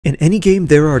any game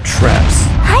there are traps.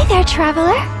 Hi there,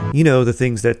 traveler. You know, the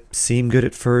things that seem good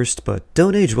at first, but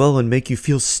don't age well and make you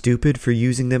feel stupid for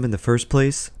using them in the first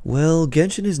place. Well,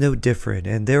 Genshin is no different,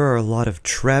 and there are a lot of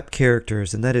trap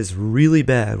characters, and that is really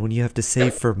bad when you have to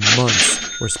save for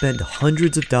months or spend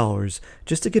hundreds of dollars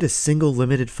just to get a single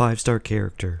limited 5-star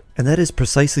character. And that is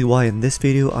precisely why in this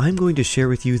video I'm going to share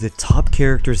with you the top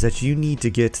characters that you need to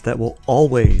get that will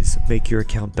always make your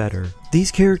account better.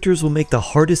 These characters will make the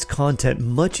hardest content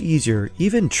much easier,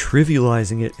 even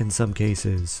trivializing it in some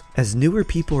cases. As newer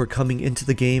people are coming into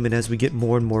the game and as we get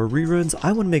more and more reruns,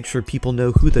 I want to make sure people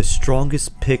know who the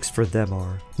strongest picks for them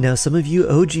are. Now, some of you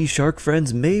OG Shark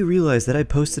friends may realize that I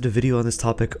posted a video on this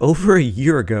topic over a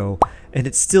year ago, and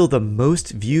it's still the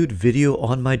most viewed video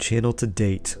on my channel to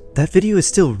date. That video is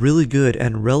still really good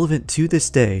and relevant to this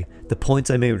day. The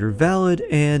points I made were valid,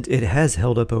 and it has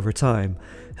held up over time.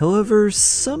 However,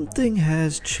 something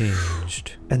has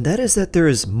changed. And that is that there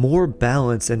is more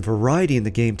balance and variety in the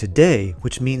game today,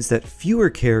 which means that fewer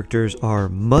characters are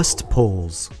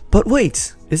must-pulls. But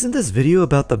wait, isn't this video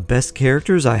about the best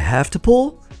characters I have to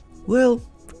pull? Well,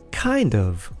 kind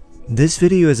of. This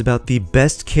video is about the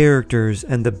best characters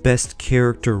and the best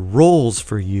character roles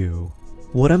for you.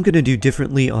 What I'm going to do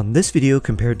differently on this video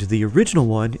compared to the original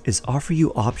one is offer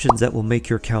you options that will make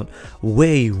your account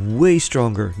way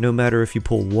stronger, no matter if you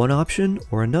pull one option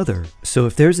or another. So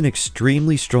if there's an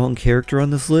extremely strong character on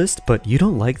this list, but you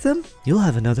don't like them, you'll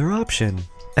have another option.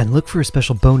 And look for a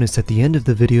special bonus at the end of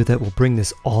the video that will bring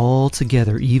this all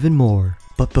together even more.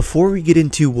 But before we get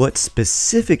into what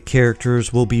specific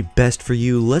characters will be best for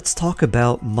you, let's talk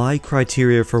about my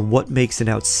criteria for what makes an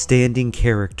outstanding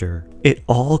character. It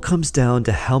all comes down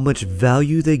to how much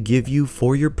value they give you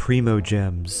for your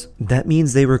primogems. That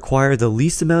means they require the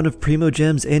least amount of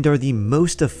primogems and are the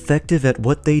most effective at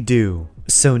what they do.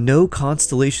 So no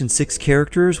Constellation 6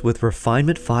 characters with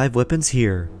Refinement 5 weapons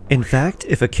here. In fact,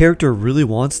 if a character really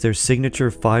wants their signature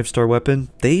 5-star weapon,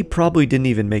 they probably didn't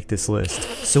even make this list.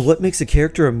 So what makes a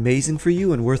character amazing for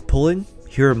you and worth pulling?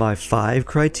 Here are my 5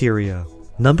 criteria.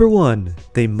 Number 1.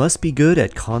 They must be good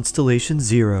at Constellation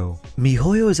 0.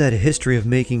 MiHoYo has had a history of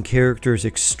making characters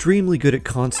extremely good at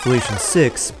Constellation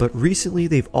 6, but recently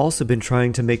they've also been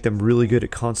trying to make them really good at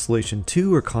Constellation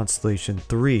 2 or Constellation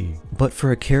 3. But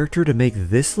for a character to make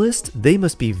this list, they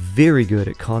must be very good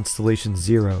at Constellation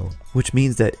 0. Which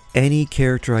means that any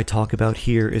character I talk about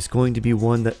here is going to be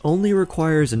one that only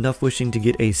requires enough wishing to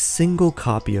get a single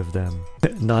copy of them.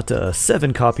 Not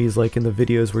 7 copies like in the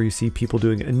videos where you see people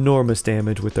doing enormous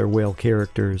damage with their whale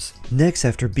characters. Next,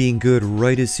 after being good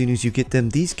right as soon as you get them,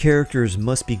 these characters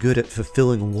must be good at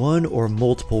fulfilling one or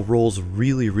multiple roles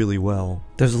really well.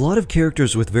 There's a lot of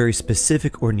characters with very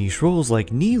specific or niche roles like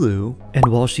Nilou, and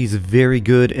while she's very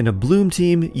good in a Bloom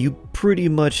team, you pretty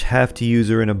much have to use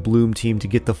her in a Bloom team to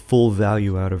get the full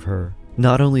value out of her.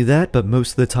 Not only that, but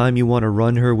most of the time you want to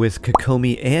run her with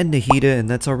Kokomi and Nahida, and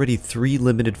that's already 3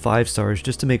 limited 5-stars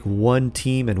just to make one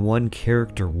team and one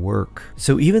character work.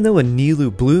 So even though a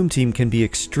Nilou Bloom team can be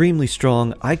extremely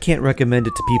strong, I can't recommend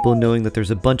it to people knowing that there's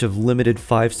a bunch of limited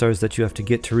 5-stars that you have to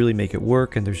get to really make it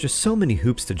work, and there's just so many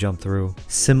hoops to jump through.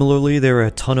 Similarly, there are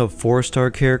a ton of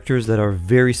 4-star characters that are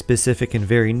very specific and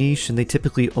very niche, and they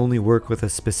typically only work with a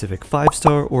specific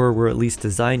 5-star or were at least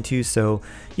designed to, so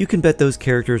you can bet those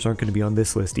characters aren't going to be on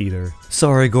this list either.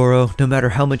 Sorry Gorou, no matter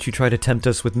how much you try to tempt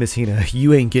us with Miss Hina,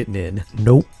 you ain't getting in.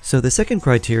 Nope. So the second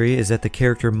criteria is that the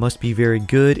character must be very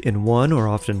good in one or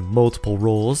often multiple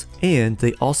roles, and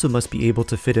they also must be able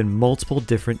to fit in multiple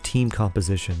different team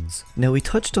compositions. Now we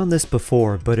touched on this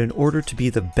before, but in order to be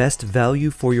the best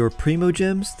value for your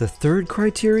primogems, the third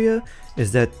criteria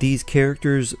is that these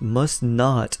characters must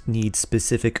not need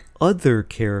specific other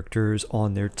characters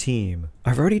on their team.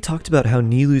 I've already talked about how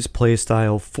Nilou's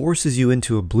playstyle forces you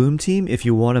into a Bloom team if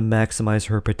you want to maximize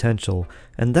her potential,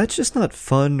 and that's just not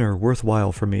fun or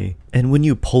worthwhile for me. And when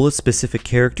you pull a specific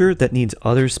character that needs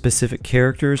other specific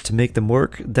characters to make them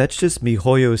work, that's just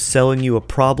MiHoYo selling you a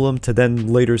problem to then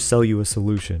later sell you a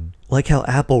solution. Like how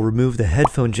Apple removed the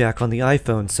headphone jack on the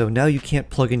iPhone, so now you can't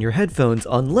plug in your headphones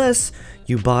unless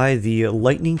you buy the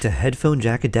lightning to headphone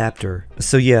jack adapter.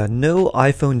 So yeah, no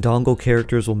iPhone dongle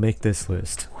characters will make this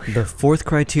list. The fourth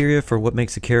criteria for what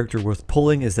makes a character worth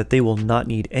pulling is that they will not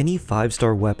need any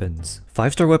 5-star weapons.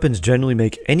 5-star weapons generally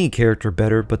make any character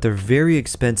better, but they're very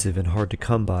expensive and hard to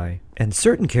come by. And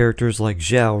certain characters like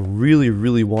Xiao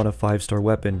really want a 5-star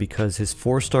weapon because his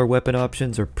 4-star weapon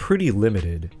options are pretty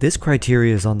limited. This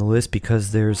criteria is on the list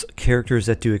because there's characters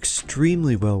that do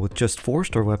extremely well with just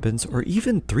 4-star weapons or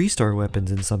even 3-star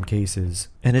weapons in some cases.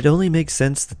 And it only makes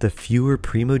sense that the fewer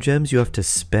primogems you have to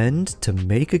spend to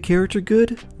make a character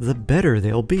good, the better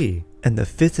they'll be. And the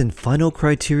fifth and final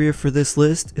criteria for this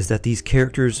list is that these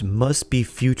characters must be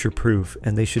future-proof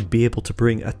and they should be able to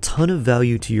bring a ton of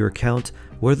value to your account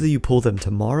whether you pull them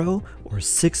tomorrow or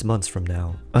 6 months from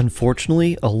now.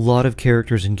 Unfortunately, a lot of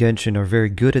characters in Genshin are very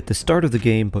good at the start of the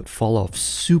game but fall off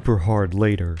super hard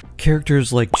later.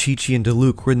 Characters like Chi-Chi and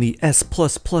Diluc were in the S++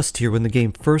 tier when the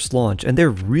game first launched, and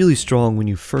they're really strong when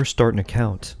you first start an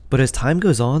account. But as time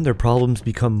goes on, their problems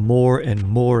become more and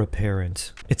more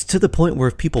apparent. It's to the point where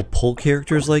if people pull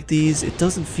characters like these, it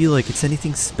doesn't feel like it's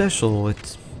anything special,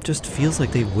 it just feels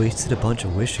like they wasted a bunch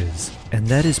of wishes. And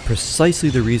that is precisely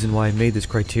the reason why I made this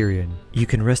criterion. You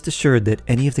can rest assured that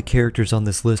any of the characters on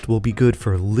this list will be good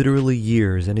for literally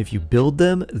years, and if you build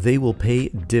them, they will pay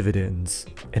dividends.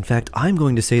 In fact, I'm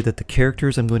going to say that the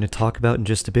characters I'm going to talk about in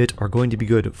just a bit are going to be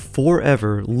good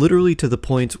forever, literally to the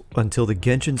point until the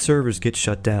Genshin servers get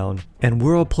shut down. And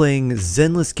we're all playing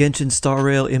Zenless Genshin Star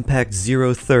Rail Impact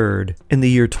 0 3rd in the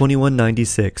year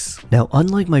 2196. Now,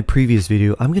 unlike my previous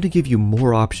video, I'm going to give you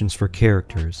more options for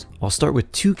characters. I'll start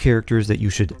with 2 characters that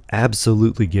you should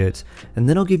absolutely get, and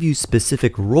then I'll give you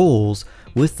specific roles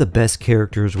with the best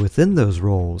characters within those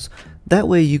roles. That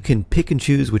way you can pick and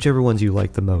choose whichever ones you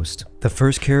like the most. The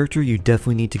first character you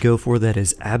definitely need to go for that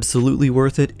is absolutely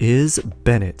worth it is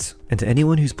Bennett. And to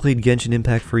anyone who's played Genshin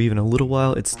Impact for even a little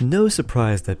while, it's no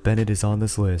surprise that Bennett is on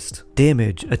this list.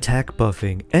 Damage, attack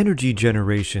buffing, energy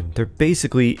generation, there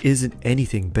basically isn't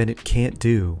anything Bennett can't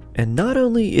do. And not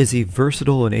only is he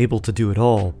versatile and able to do it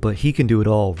all, but he can do it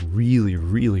all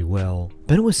really well.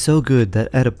 Bennett was so good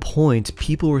that at a point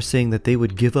people were saying that they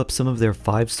would give up some of their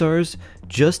 5 stars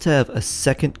just to have a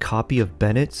second copy of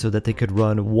Bennett so that they could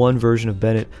run one version of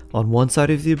Bennett on one side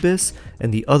of the abyss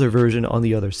and the other version on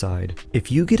the other side.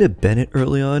 If you get a Bennett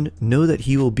early on, know that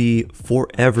he will be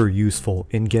forever useful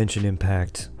in Genshin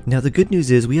Impact. Now the good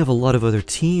news is we have a lot of other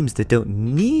teams that don't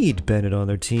need Bennett on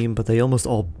their team, but they almost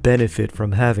all benefit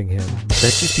from having him.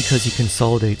 That's just because he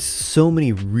consolidates so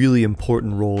many really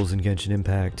important roles in Genshin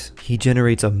Impact. He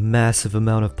generates a massive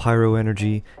amount of pyro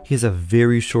energy, he has a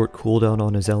very short cooldown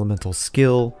on his elemental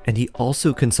skill, and he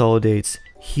also consolidates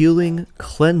healing,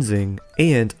 cleansing,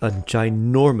 and a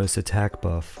ginormous attack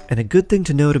buff. And a good thing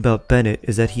to note about Bennett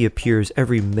is that he appears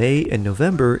every May and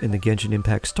November in the Genshin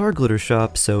Impact Star Glitter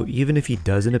shop, so even if he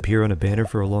doesn't appear on a banner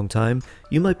for a long time,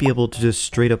 you might be able to just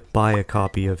straight up buy a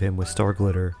copy of him with Star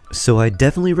Glitter. So I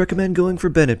definitely recommend going for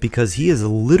Bennett because he is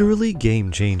literally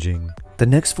game changing. The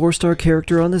next 4-star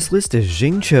character on this list is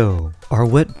Xingqiu. Our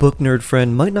wet book nerd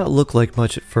friend might not look like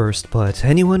much at first, but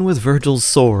anyone with Virgil's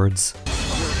swords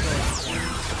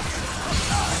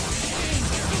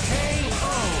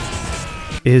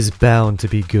is bound to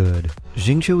be good.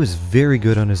 Xingqiu is very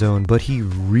good on his own, but he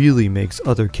really makes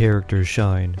other characters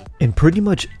shine. In pretty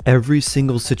much every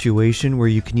single situation where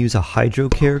you can use a Hydro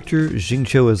character,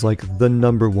 Xingqiu is like the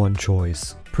 #1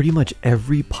 choice. Pretty much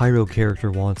every Pyro character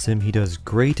wants him. He does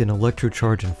great in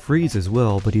Electrocharge and Freeze as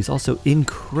well, but he's also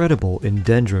incredible in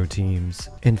Dendro teams.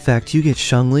 In fact, you get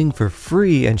Xiangling for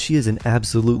free, and she is an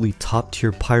absolutely top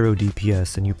tier Pyro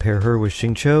DPS, and you pair her with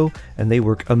Xingqiu, and they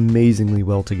work amazingly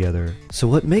well together. So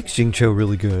what makes Xingqiu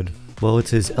really good? Well,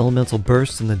 it's his elemental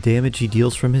bursts and the damage he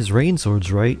deals from his rain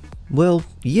swords, right? Well,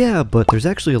 yeah, but there's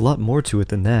actually a lot more to it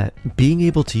than that. Being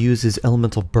able to use his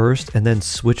elemental burst and then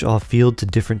switch off field to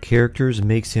different characters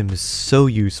makes him so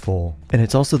useful. And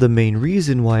it's also the main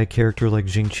reason why a character like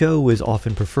Xingqiu is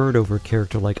often preferred over a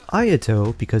character like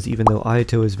Ayato, because even though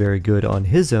Ayato is very good on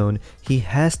his own, he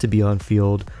has to be on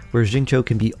field, where Xingqiu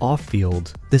can be off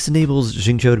field. This enables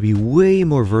Xingqiu to be way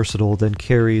more versatile than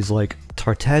carries like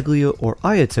Tartaglia or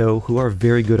Ayato, who are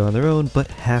very good on their own but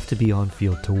have to be on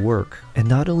field to work. And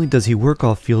not only does he work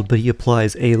off field, but he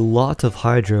applies a lot of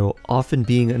Hydro, often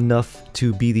being enough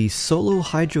to be the solo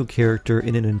Hydro character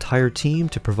in an entire team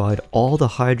to provide all the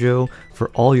Hydro for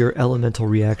all your elemental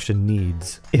reaction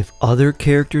needs. If other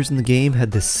characters in the game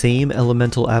had the same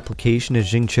elemental application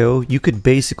as Xingqiu, you could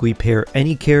basically pair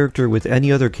any character with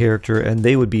any other character and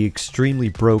they would be extremely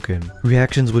broken.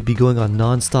 Reactions would be going on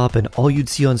non-stop and all you'd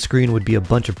see on screen would be a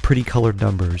bunch of pretty colored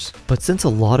numbers. But since a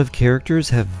lot of characters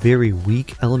have very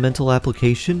weak elemental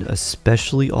application,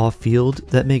 especially off-field,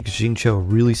 that makes Xingqiu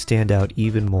really stand out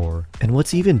even more. And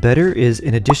what's even better is,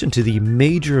 in addition to the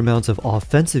major amounts of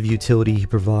offensive utility he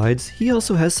provides, he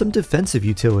also has some defensive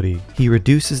utility. He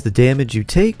reduces the damage you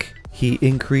take, He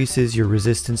increases your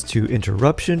resistance to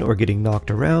interruption or getting knocked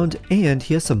around, and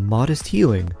he has some modest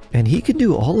healing. And he can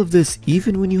do all of this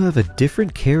even when you have a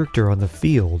different character on the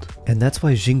field. And that's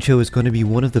why Xingqiu is going to be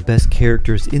one of the best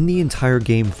characters in the entire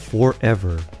game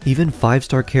forever. Even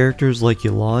 5-star characters like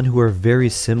Yelan, who are very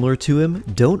similar to him,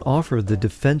 don't offer the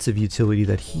defensive utility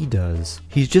that he does.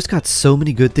 He's just got so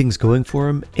many good things going for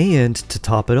him, and to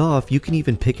top it off, you can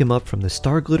even pick him up from the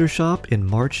Star Glitter shop in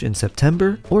March and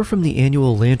September, or from the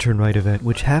annual Lantern Rite event,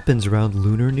 which happens around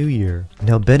Lunar New Year.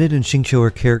 Now, Bennett and Xingqiu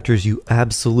are characters you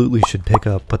absolutely should pick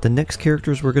up, but the next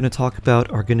characters we're going to talk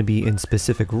about are going to be in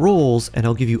specific roles, and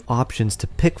I'll give you options to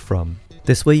pick from.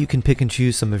 This way you can pick and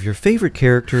choose some of your favorite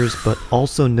characters, but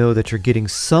also know that you're getting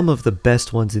some of the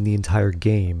best ones in the entire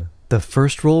game. The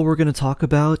first role we're going to talk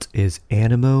about is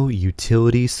Anemo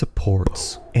Utility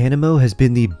Supports. Anemo has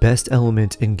been the best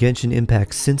element in Genshin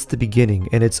Impact since the beginning,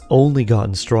 and it's only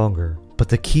gotten stronger. But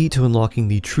the key to unlocking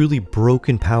the truly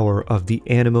broken power of the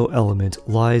Anemo element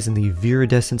lies in the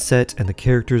Viridescent set and the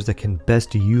characters that can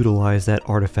best utilize that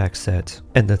artifact set.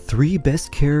 And the 3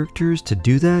 best characters to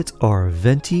do that are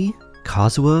Venti,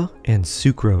 Kazuha, and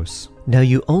Sucrose. Now,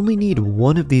 you only need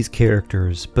one of these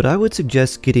characters, but I would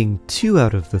suggest getting 2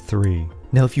 out of the 3.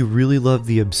 Now, if you really love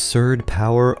the absurd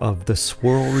power of the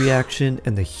swirl reaction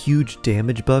and the huge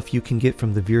damage buff you can get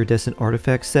from the Viridescent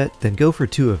artifact set, then go for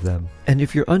 2 of them. And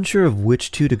if you're unsure of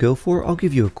which 2 to go for, I'll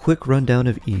give you a quick rundown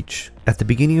of each. At the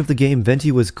beginning of the game,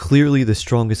 Venti was clearly the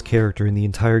strongest character in the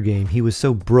entire game. He was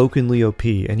so brokenly OP,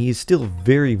 and he is still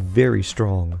very, very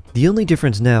strong. The only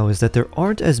difference now is that there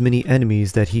aren't as many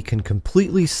enemies that he can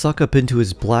completely suck up into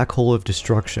his black hole of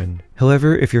destruction.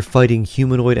 However, if you're fighting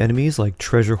humanoid enemies like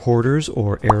treasure hoarders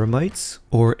or eremites,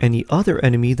 or any other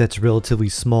enemy that's relatively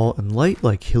small and light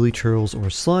like hilichurls or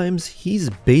slimes, he's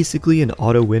basically an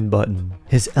auto win button.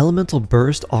 His elemental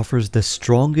burst offers the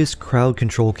strongest crowd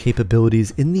control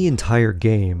capabilities in the entire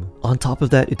game. On top of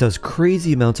that, it does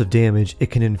crazy amounts of damage, it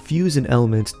can infuse an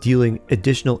element dealing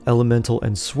additional elemental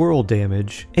and swirl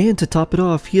damage, and to top it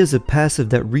off, he has a passive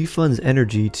that refunds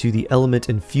energy to the element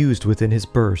infused within his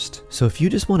burst. So if you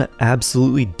just want to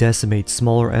absolutely decimate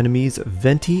smaller enemies,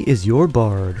 Venti is your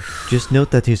bard. Just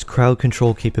note that his crowd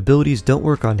control capabilities don't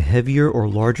work on heavier or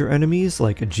larger enemies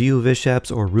like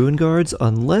Geovishaps or Ruin Guards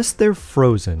unless they're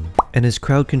frozen. And his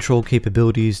crowd control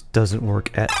capabilities doesn't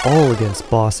work at all against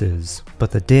bosses.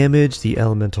 But the damage, the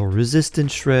elemental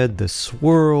resistance shred, the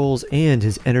swirls, and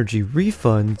his energy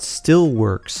refund still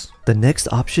works. The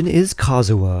next option is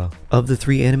Kazuha. Of the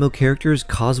 3 Anemo characters,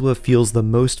 Kazuha feels the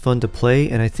most fun to play,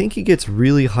 and I think he gets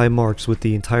really high marks with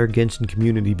the entire Genshin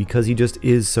community because he just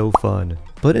is so fun.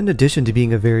 But in addition to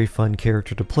being a very fun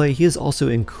character to play, he is also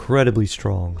incredibly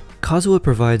strong. Kazuha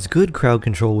provides good crowd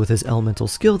control with his elemental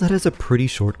skill that has a pretty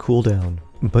short cooldown.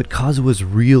 But Kazuha's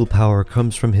real power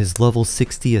comes from his level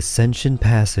 60 Ascension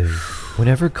passive.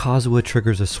 Whenever Kazuha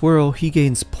triggers a swirl, he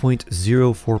gains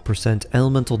 0.04%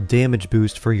 elemental damage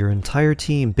boost for your entire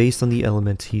team based on the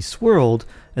element he swirled,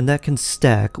 and that can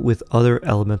stack with other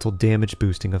elemental damage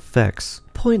boosting effects.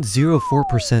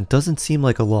 0.04% doesn't seem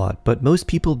like a lot, but most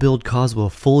people build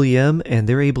Kazuha full EM and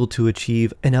they're able to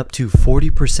achieve an up to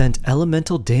 40%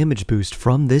 elemental damage boost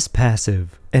from this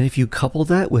passive. And if you couple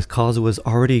that with Kazuha's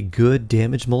already good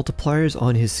damage multipliers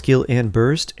on his skill and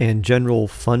burst, and general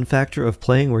fun factor of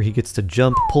playing where he gets to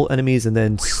jump, pull enemies, and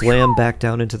then slam back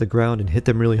down into the ground and hit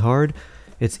them really hard,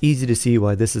 it's easy to see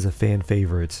why this is a fan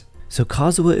favorite. So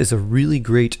Kazuha is a really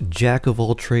great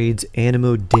jack-of-all-trades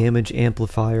Anemo damage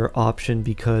amplifier option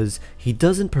because he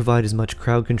doesn't provide as much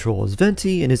crowd control as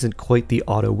Venti and isn't quite the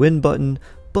auto-win button,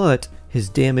 but his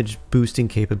damage boosting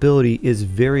capability is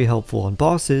very helpful on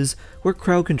bosses where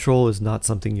crowd control is not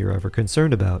something you're ever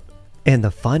concerned about. And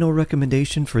the final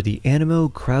recommendation for the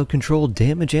Anemo crowd control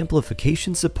damage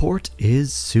amplification support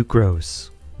is Sucrose.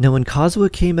 Now when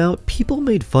Kazuha came out, people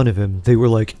made fun of him. They were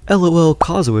like, LOL,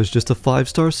 Kazuha is just a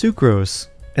 5-star Sucrose.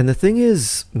 And the thing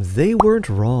is, they weren't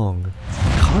wrong.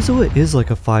 Kazuha is like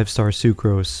a 5-star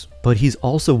Sucrose, but he's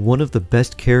also one of the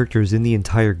best characters in the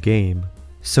entire game.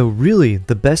 So really,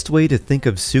 the best way to think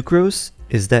of Sucrose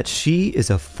is that she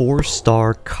is a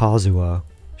 4-star Kazuha.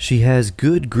 She has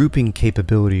good grouping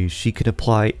capabilities, she can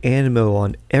apply Anemo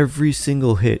on every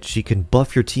single hit, she can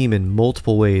buff your team in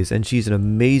multiple ways, and she's an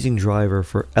amazing driver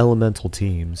for elemental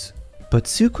teams. But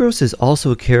Sucrose is also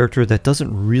a character that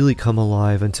doesn't really come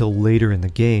alive until later in the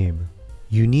game.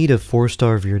 You need a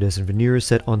 4-star Viridescent Veneer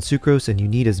set on Sucrose, and you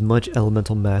need as much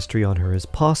elemental mastery on her as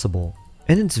possible.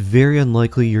 And it's very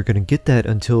unlikely you're going to get that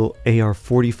until AR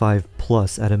 45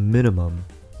 plus at a minimum.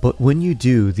 But when you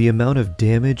do, the amount of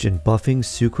damage and buffing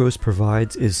Sucrose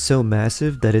provides is so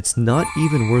massive that it's not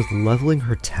even worth leveling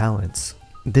her talents.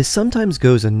 This sometimes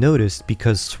goes unnoticed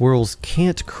because swirls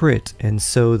can't crit, and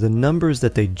so the numbers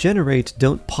that they generate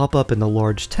don't pop up in the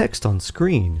large text on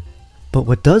screen. But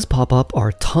what does pop up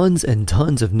are tons and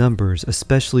tons of numbers,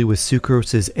 especially with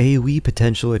Sucrose's AoE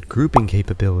potential at grouping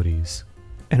capabilities.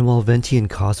 And while Venti and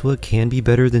Kazuha can be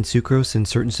better than Sucrose in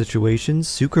certain situations,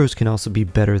 Sucrose can also be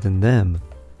better than them.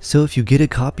 So if you get a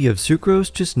copy of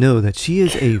Sucrose, just know that she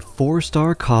is a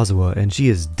 4-star Kazuha and she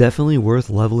is definitely worth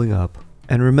leveling up.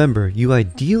 And remember, you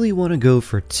ideally want to go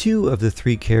for 2 of the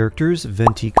 3 characters,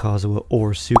 Venti, Kazuha,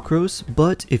 or Sucrose,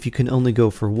 but if you can only go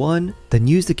for 1, then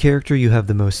use the character you have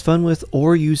the most fun with,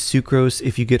 or use Sucrose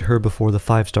if you get her before the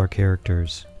 5-star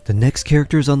characters. The next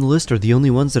characters on the list are the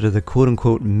only ones that are the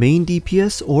quote-unquote main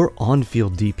DPS or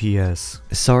on-field DPS.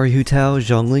 Sorry Hutao,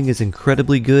 Xiangling is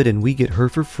incredibly good and we get her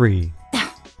for free.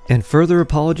 And further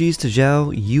apologies to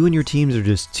Xiao, you and your teams are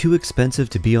just too expensive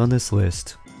to be on this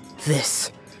list.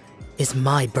 This is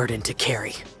my burden to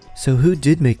carry. So who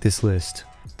did make this list?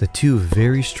 The 2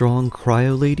 very strong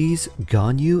cryo ladies,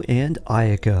 Ganyu and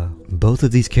Ayka. Both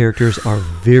of these characters are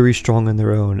very strong on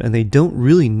their own, and they don't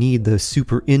really need the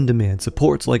super in-demand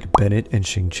supports like Bennett and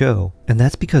Xingqiu. And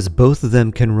that's because both of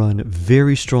them can run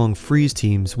very strong freeze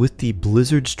teams with the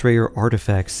Blizzard Strayer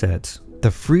artifact set. The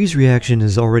freeze reaction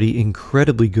is already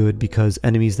incredibly good because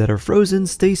enemies that are frozen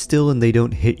stay still and they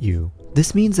don't hit you.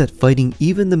 This means that fighting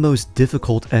even the most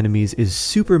difficult enemies is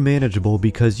super manageable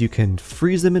because you can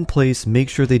freeze them in place, make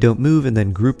sure they don't move, and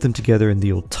then group them together and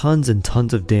deal tons and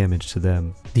tons of damage to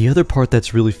them. The other part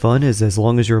that's really fun is as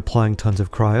long as you're applying tons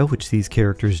of cryo, which these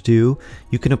characters do,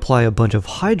 you can apply a bunch of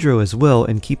hydro as well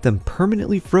and keep them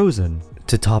permanently frozen.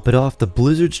 To top it off, the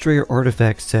Blizzard Strayer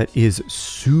artifact set is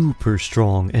super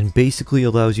strong and basically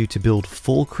allows you to build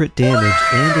full crit damage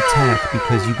and attack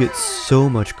because you get so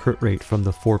much crit rate from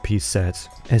the 4-piece set.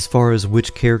 As far as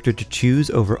which character to choose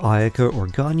over Ayka or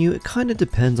Ganyu, it kinda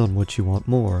depends on what you want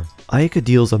more. Ayka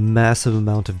deals a massive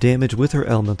amount of damage with her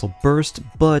elemental burst,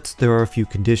 but there are a few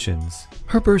conditions.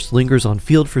 Her burst lingers on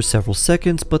field for several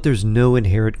seconds, but there's no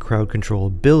inherent crowd control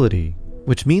ability.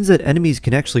 Which means that enemies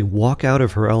can actually walk out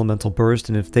of her elemental burst,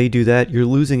 and if they do that, you're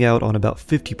losing out on about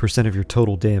 50% of your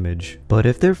total damage. But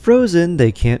if they're frozen,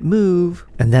 they can't move,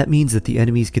 and that means that the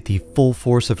enemies get the full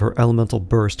force of her elemental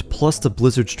burst plus the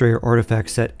Blizzard Strayer artifact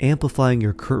set, amplifying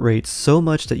your crit rate so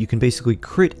much that you can basically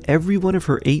crit every one of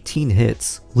her 18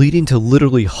 hits, leading to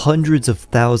literally hundreds of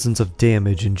thousands of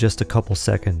damage in just a couple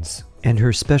seconds. And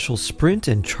her special sprint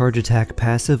and charge attack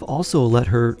passive also let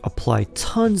her apply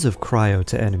tons of cryo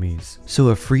to enemies. So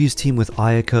a freeze team with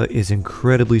Ayka is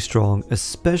incredibly strong,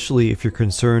 especially if you're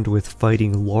concerned with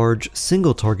fighting large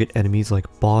single target enemies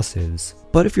like bosses.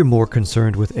 But if you're more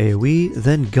concerned with AoE,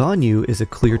 then Ganyu is a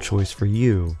clear choice for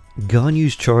you.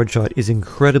 Ganyu's charge shot is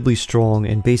incredibly strong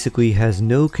and basically has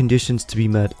no conditions to be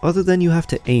met other than you have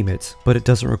to aim it, but it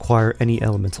doesn't require any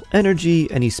elemental energy,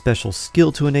 any special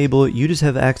skill to enable it, you just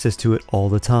have access to it all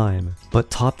the time. But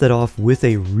top that off with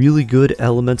a really good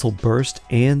elemental burst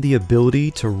and the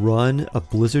ability to run a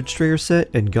Blizzard Strayer set,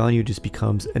 and Ganyu just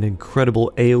becomes an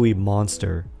incredible AoE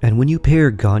monster. And when you pair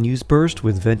Ganyu's burst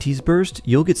with Venti's burst,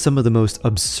 you'll get some of the most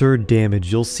absurd damage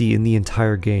you'll see in the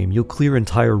entire game. You'll clear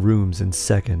entire rooms in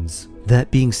seconds.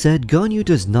 That being said, Ganyu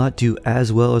does not do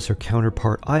as well as her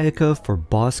counterpart Ayka for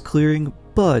boss clearing,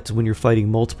 but when you're fighting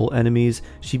multiple enemies,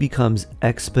 she becomes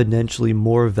exponentially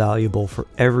more valuable for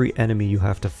every enemy you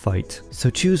have to fight.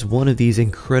 So choose one of these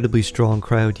incredibly strong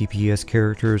cryo DPS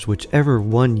characters, whichever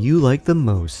one you like the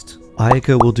most.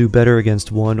 Ayka will do better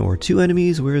against 1 or 2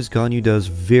 enemies, whereas Ganyu does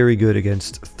very good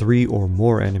against 3 or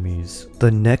more enemies.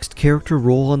 The next character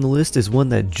role on the list is one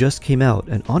that just came out,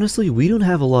 and honestly we don't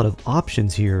have a lot of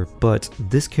options here, but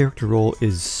this character role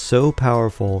is so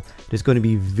powerful it is going to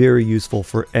be very useful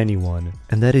for anyone,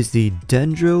 and that is the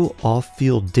Dendro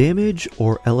off-field damage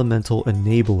or elemental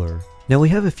enabler. Now we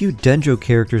have a few Dendro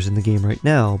characters in the game right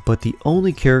now, but the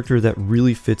only character that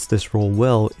really fits this role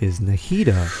well is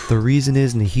Nahida. The reason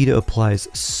is Nahida applies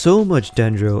so much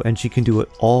Dendro and she can do it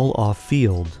all off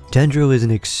field. Dendro is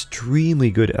an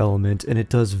extremely good element and it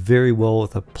does very well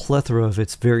with a plethora of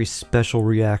its very special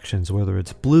reactions, whether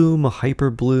it's Bloom, Hyper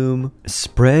Bloom,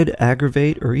 Spread,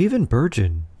 Aggravate, or even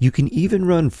Burgeon. You can even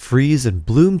run Freeze and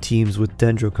Bloom teams with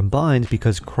Dendro combined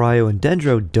because Cryo and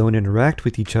Dendro don't interact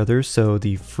with each other, so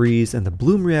the Freeze and the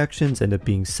Bloom reactions end up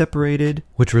being separated,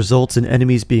 which results in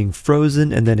enemies being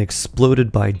frozen and then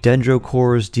exploded by Dendro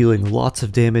cores, dealing lots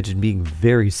of damage and being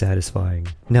very satisfying.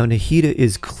 Now Nahida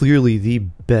is clearly the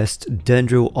best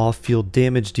Dendro off-field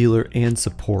damage dealer and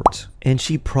support, and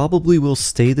she probably will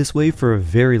stay this way for a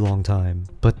very long time.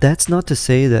 But that's not to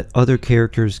say that other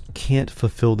characters can't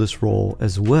fulfill this role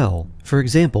as well. For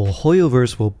example,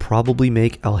 Hoyoverse will probably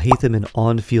make Haitham an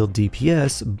on-field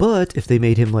DPS, but if they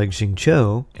made him like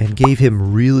Xingqiu and gave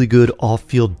him really good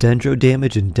off-field Dendro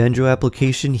damage and Dendro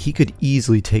application, he could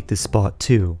easily take this spot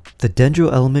too. The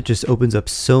Dendro element just opens up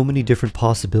so many different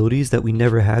possibilities that we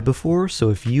never had before, so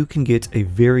if you can get a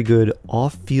very good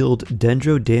off-field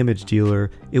Dendro damage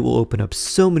dealer, it will open up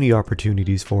so many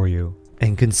opportunities for you.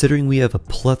 And considering we have a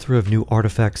plethora of new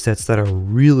artifact sets that are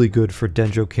really good for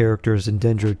Dendro characters and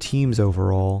Dendro teams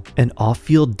overall, an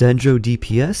off-field Dendro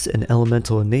DPS and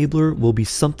Elemental Enabler will be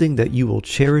something that you will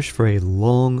cherish for a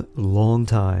long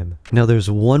time. Now there's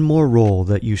one more role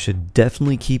that you should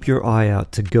definitely keep your eye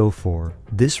out to go for.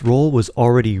 This role was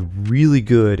already really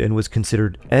good and was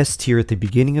considered S tier at the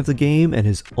beginning of the game and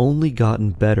has only gotten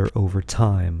better over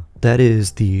time. That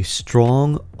is the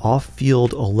strong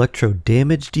off-field electro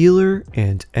damage dealer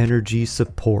and energy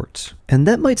support. And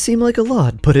that might seem like a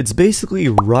lot, but it's basically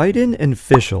Raiden and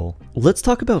Fischl. Let's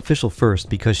talk about Fischl first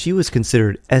because she was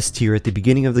considered S tier at the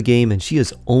beginning of the game and she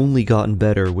has only gotten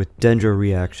better with Dendro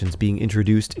reactions being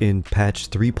introduced in patch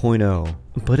 3.0.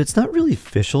 But it's not really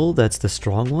Fischl that's the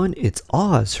strong one, it's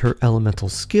Oz, her elemental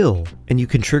skill. And you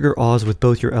can trigger Oz with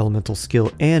both your elemental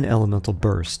skill and elemental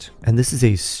burst. And this is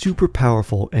a super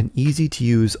powerful and easy to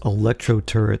use electro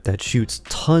turret that shoots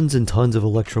tons and tons of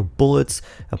electro bullets,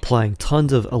 applying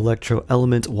tons of electro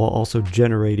element while also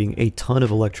generating a ton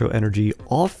of electro energy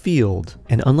off field.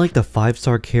 And unlike the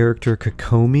 5-star character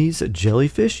Kokomi's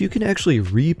jellyfish, you can actually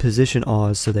reposition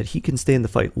Oz so that he can stay in the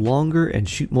fight longer and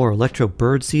shoot more electro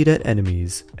birdseed at enemies.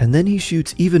 And then he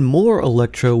shoots even more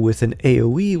electro with an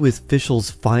AoE with Fischl's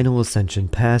Final Ascension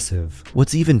passive.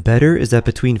 What's even better is that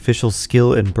between Fischl's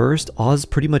skill and burst, Oz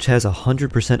pretty much has 100%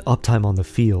 uptime on the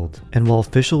field. And while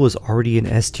Fischl was already an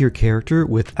S tier character,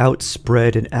 without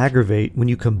spread and aggravate, when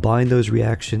you combine those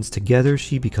reactions together,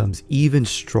 she becomes even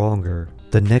stronger.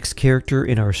 The next character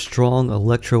in our strong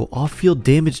electro off-field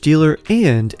damage dealer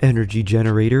and energy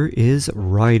generator is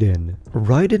Raiden.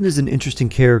 Raiden is an interesting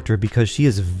character because she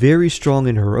is very strong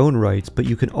in her own rights, but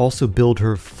you can also build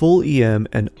her full EM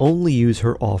and only use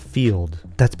her off-field.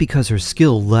 That's because her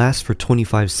skill lasts for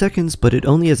 25 seconds, but it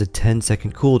only has a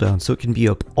 10-second cooldown, so it can be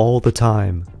up all the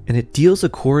time. And it deals a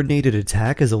coordinated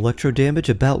attack as electro damage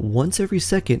about once every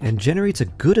second and generates a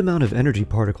good amount of energy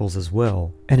particles as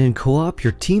well. And in co-op,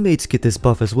 your teammates get this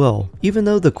buff as well, even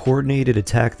though the coordinated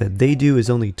attack that they do is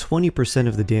only 20%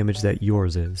 of the damage that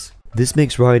yours is. This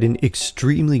makes Raiden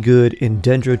extremely good in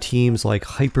Dendro teams like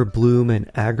Hyper Bloom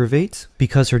and Aggravate,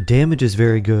 because her damage is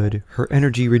very good, her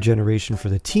energy regeneration for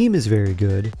the team is very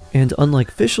good, and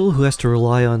unlike Fischl, who has to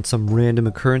rely on some random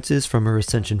occurrences from her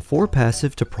Ascension 4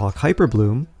 passive to proc Hyper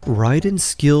Bloom, Raiden's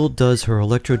skill does her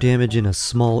electro damage in a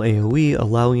small AoE,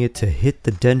 allowing it to hit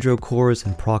the Dendro cores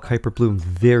and proc Hyper Bloom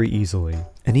very easily.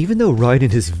 And even though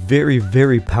Raiden is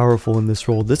very powerful in this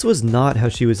role, this was not how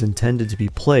she was intended to be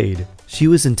played. She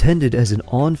was intended as an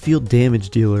on-field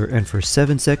damage dealer and for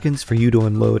 7 seconds for you to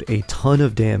unload a ton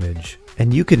of damage.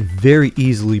 And you can very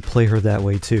easily play her that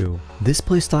way too. This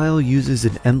playstyle uses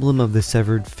an Emblem of the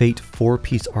Severed Fate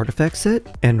 4-piece artifact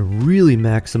set and really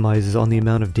maximizes on the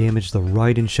amount of damage the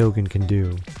Raiden Shogun can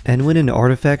do. And when an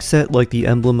artifact set like the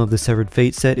Emblem of the Severed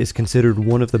Fate set is considered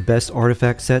one of the best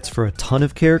artifact sets for a ton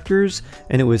of characters,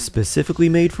 and it was specifically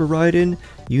made for Raiden,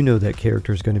 you know that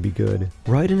character is going to be good.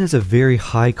 Raiden has a very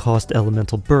high cost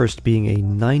elemental burst, being a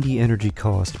 90 energy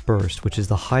cost burst, which is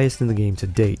the highest in the game to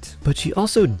date. But she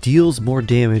also deals more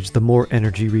damage the more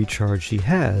energy recharge she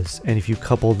has, and if you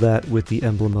couple that with the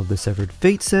Emblem of the Severed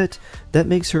Fate set, that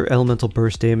makes her elemental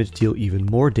burst damage deal even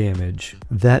more damage.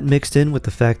 That mixed in with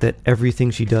the fact that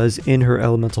everything she does in her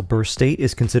elemental burst state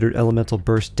is considered elemental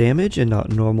burst damage and not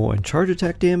normal and charge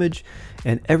attack damage,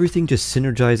 and everything just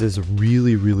synergizes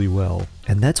really well.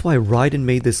 And that's why Raiden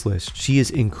made this list. She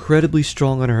is incredibly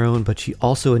strong on her own, but she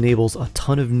also enables a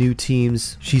ton of new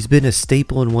teams. She's been a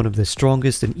staple in one of the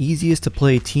strongest and easiest to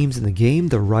play teams in the game,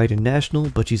 the Raiden National,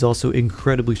 but she's also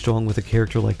incredibly strong with a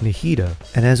character like Nahida.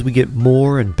 And as we get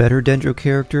more and better Dendro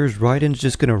characters, Raiden's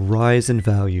just gonna rise in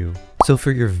value. So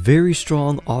for your very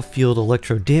strong off-field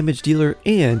electro damage dealer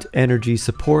and energy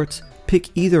support, pick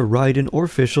either Raiden or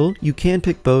Fischl. You can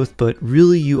pick both, but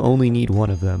really you only need one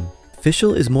of them.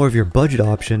 Fischl is more of your budget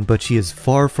option, but she is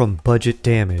far from budget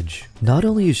damage. Not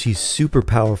only is she super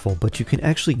powerful, but you can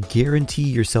actually guarantee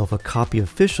yourself a copy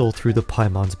of Fischl through the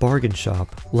Paimon's bargain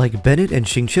shop. Like Bennett and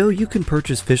Xingqiu, you can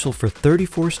purchase Fischl for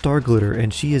 34 star glitter,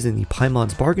 and she is in the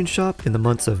Paimon's bargain shop in the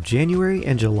months of January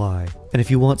and July. And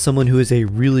if you want someone who is a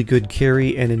really good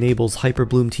carry and enables Hyper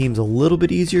Bloom teams a little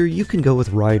bit easier, you can go with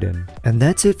Raiden. And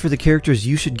that's it for the characters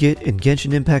you should get in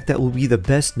Genshin Impact that will be the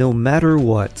best no matter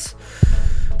what.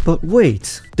 But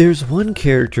wait, there's one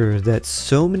character that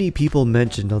so many people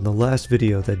mentioned on the last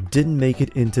video that didn't make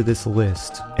it into this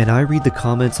list. And I read the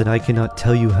comments and I cannot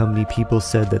tell you how many people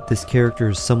said that this character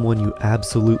is someone you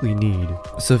absolutely need.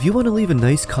 So if you want to leave a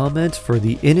nice comment for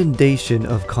the inundation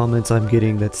of comments I'm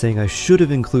getting that's saying I should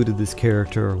have included this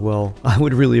character, well, I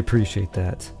would really appreciate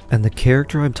that. And the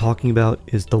character I'm talking about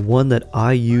is the one that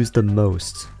I use the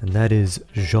most, and that is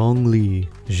Zhongli.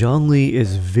 Zhongli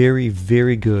is very,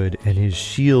 very good, and his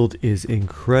shield is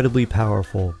incredibly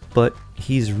powerful, but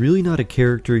he's really not a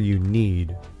character you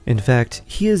need. In fact,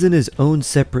 he is in his own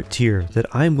separate tier that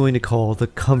I'm going to call the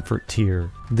comfort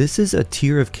tier. This is a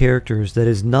tier of characters that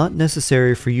is not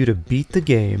necessary for you to beat the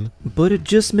game, but it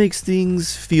just makes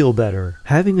things feel better.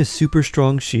 Having a super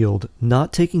strong shield,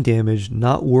 not taking damage,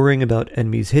 not worrying about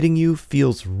enemies hitting you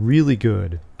feels really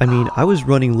good. I mean, I was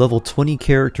running level 20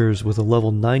 characters with a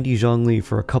level 90 Zhongli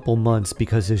for a couple months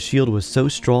because his shield was so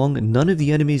strong, none of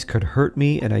the enemies could hurt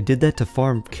me, and I did that to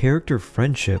farm character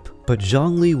friendship. But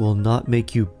Zhongli will not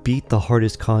make you beat the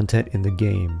hardest content in the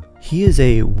game. He is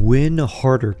a win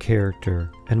harder character,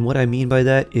 and what I mean by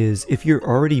that is if you're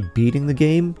already beating the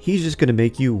game, he's just going to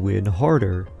make you win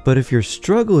harder. But if you're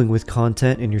struggling with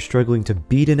content and you're struggling to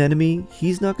beat an enemy,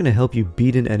 he's not going to help you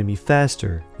beat an enemy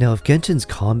faster. Now if Genshin's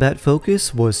combat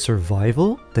focus was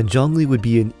survival, then Zhongli would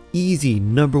be an easy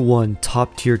 #1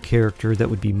 top tier character that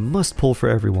would be must pull for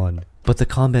everyone. But the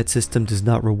combat system does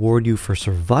not reward you for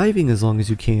surviving as long as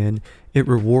you can, it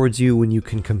rewards you when you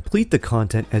can complete the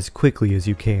content as quickly as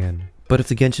you can. But if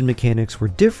the Genshin mechanics were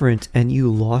different and you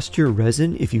lost your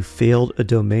resin if you failed a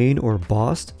domain or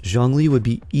boss, Zhongli would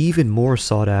be even more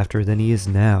sought after than he is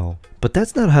now. But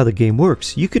that's not how the game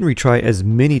works. You can retry as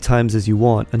many times as you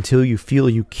want until you feel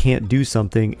you can't do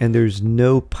something, and there's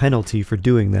no penalty for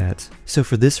doing that. So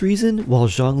for this reason, while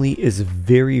Zhongli is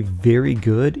very, very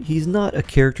good, he's not a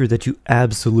character that you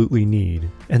absolutely need.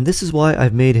 And this is why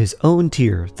I've made his own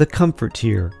tier, the comfort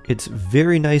tier. It's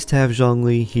very nice to have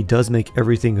Zhongli, he does make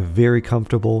everything very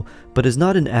comfortable, but is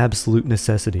not an absolute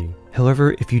necessity.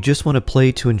 However, if you just want to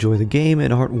play to enjoy the game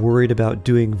and aren't worried about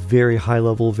doing very high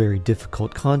level, very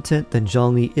difficult content, then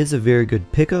Zhongli is a very good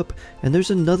pickup, and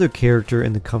there's another character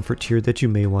in the comfort tier that you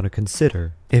may want to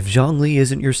consider. If Zhongli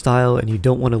isn't your style and you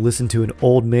don't want to listen to an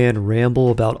old man ramble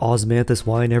about osmanthus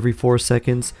wine every 4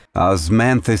 seconds,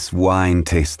 osmanthus wine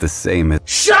tastes the same as—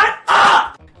 Shut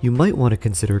up! You might want to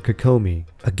consider Kokomi.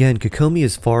 Again, Kokomi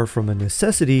is far from a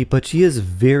necessity, but she is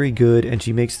very good and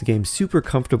she makes the game super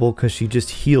comfortable because she just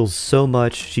heals so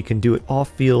much. She can do it off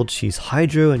field, she's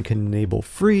hydro and can enable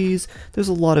freeze. There's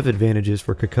a lot of advantages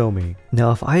for Kokomi.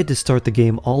 Now if I had to start the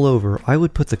game all over, I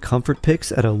would put the comfort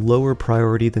picks at a lower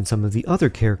priority than some of the other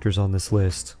characters on this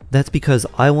list. That's because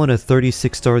I want to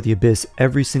 36 star the Abyss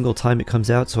every single time it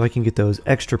comes out so I can get those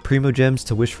extra primogems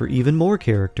to wish for even more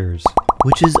characters.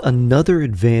 Which is another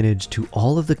advantage to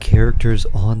all of the characters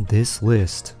on this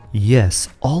list. Yes,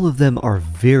 all of them are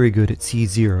very good at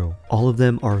C0. All of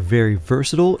them are very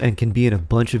versatile and can be in a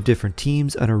bunch of different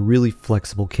teams and are really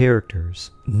flexible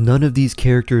characters. None of these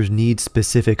characters need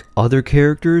specific other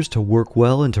characters to work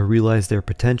well and to realize their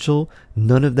potential.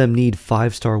 None of them need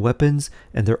 5-star weapons,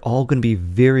 and they're all going to be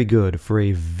very good for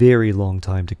a very long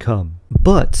time to come.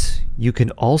 But you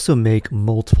can also make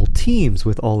multiple teams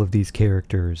with all of these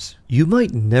characters. You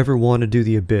might never want to do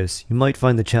the Abyss. You might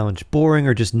find the challenge boring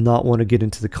or just not want to get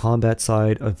into the combat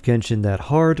side of Genshin that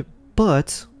hard,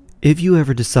 but if you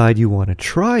ever decide you want to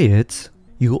try it,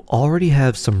 you'll already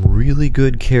have some really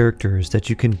good characters that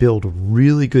you can build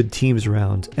really good teams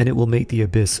around, and it will make the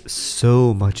Abyss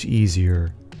so much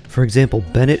easier. For example,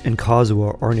 Bennett and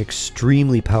Kazuha are an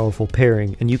extremely powerful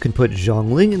pairing, and you can put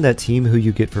Xiangling in that team who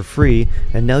you get for free,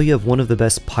 and now you have one of the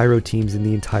best pyro teams in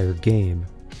the entire game.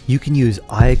 You can use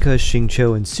Ayka,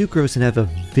 Xingqiu, and Sucrose and have a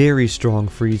very strong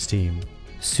freeze team.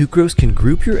 Sucrose can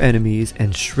group your enemies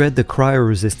and shred the cryo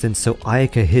resistance so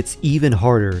Ayka hits even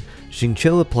harder.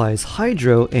 Xingqiu applies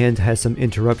hydro and has some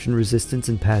interruption resistance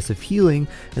and passive healing,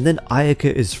 and then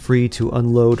Ayka is free to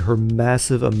unload her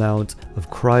massive amount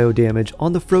of cryo damage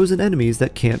on the frozen enemies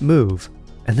that can't move.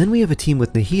 And then we have a team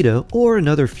with Nahida or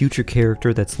another future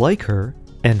character that's like her,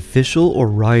 and Fischl or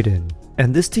Raiden.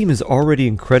 And this team is already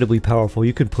incredibly powerful.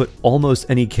 You could put almost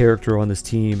any character on this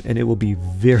team and it will be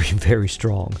very, very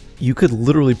strong. You could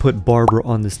literally put Barbara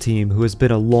on this team, who has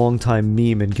been a long time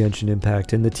meme in Genshin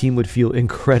Impact, and the team would feel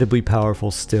incredibly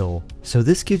powerful still. So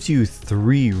this gives you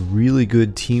 3 really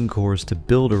good team cores to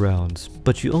build around,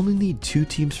 but you only need 2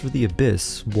 teams for the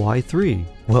Abyss. Why 3?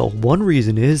 Well, one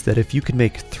reason is that if you can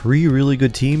make 3 really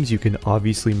good teams, you can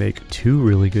obviously make 2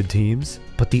 really good teams.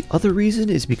 But the other reason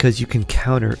is because you can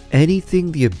counter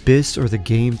anything the Abyss or the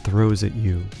game throws at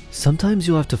you. Sometimes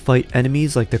you'll have to fight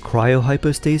enemies like the Cryo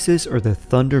Hypostasis or the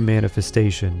Thunder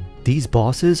Manifestation. These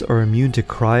bosses are immune to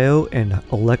Cryo and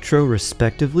Electro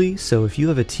respectively, so if you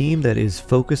have a team that is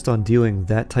focused on dealing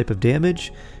that type of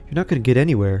damage, you're not going to get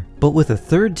anywhere. But with a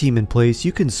third team in place,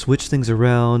 you can switch things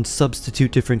around,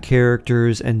 substitute different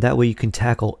characters, and that way you can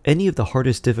tackle any of the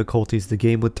hardest difficulties the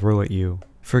game would throw at you.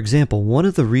 For example, one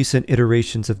of the recent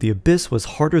iterations of the Abyss was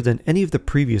harder than any of the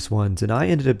previous ones, and I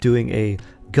ended up doing a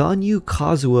Ganyu,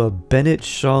 Kazuha, Bennett,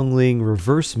 Xiangling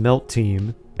reverse melt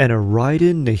team, and a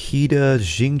Raiden, Nahida,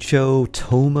 Xingqiu,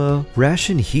 Toma,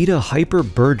 Ration Hida Hyper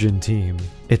Burgeon team.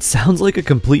 It sounds like a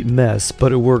complete mess,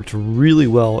 but it worked really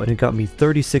well and it got me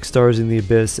 36 stars in the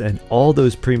Abyss and all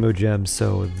those primogems,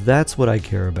 so that's what I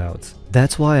care about.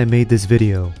 That's why I made this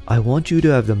video. I want you to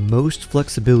have the most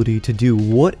flexibility to do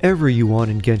whatever you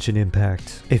want in Genshin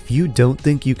Impact. If you don't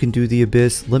think you can do the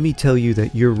Abyss, let me tell you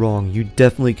that you're wrong. You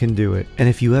definitely can do it. And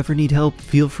if you ever need help,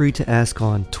 feel free to ask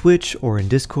on Twitch or in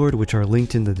Discord, which are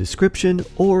linked in the description,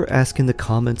 or ask in the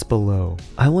comments below.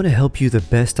 I want to help you the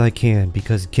best I can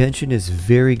because Genshin is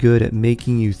very good at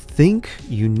making you think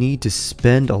you need to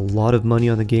spend a lot of money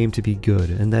on the game to be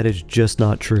good, and that is just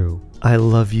not true. I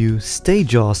love you, stay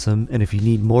jawsome, and if you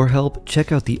need more help,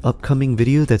 check out the upcoming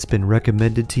video that's been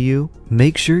recommended to you.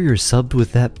 Make sure you're subbed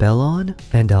with that bell on,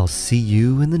 and I'll see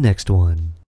you in the next one.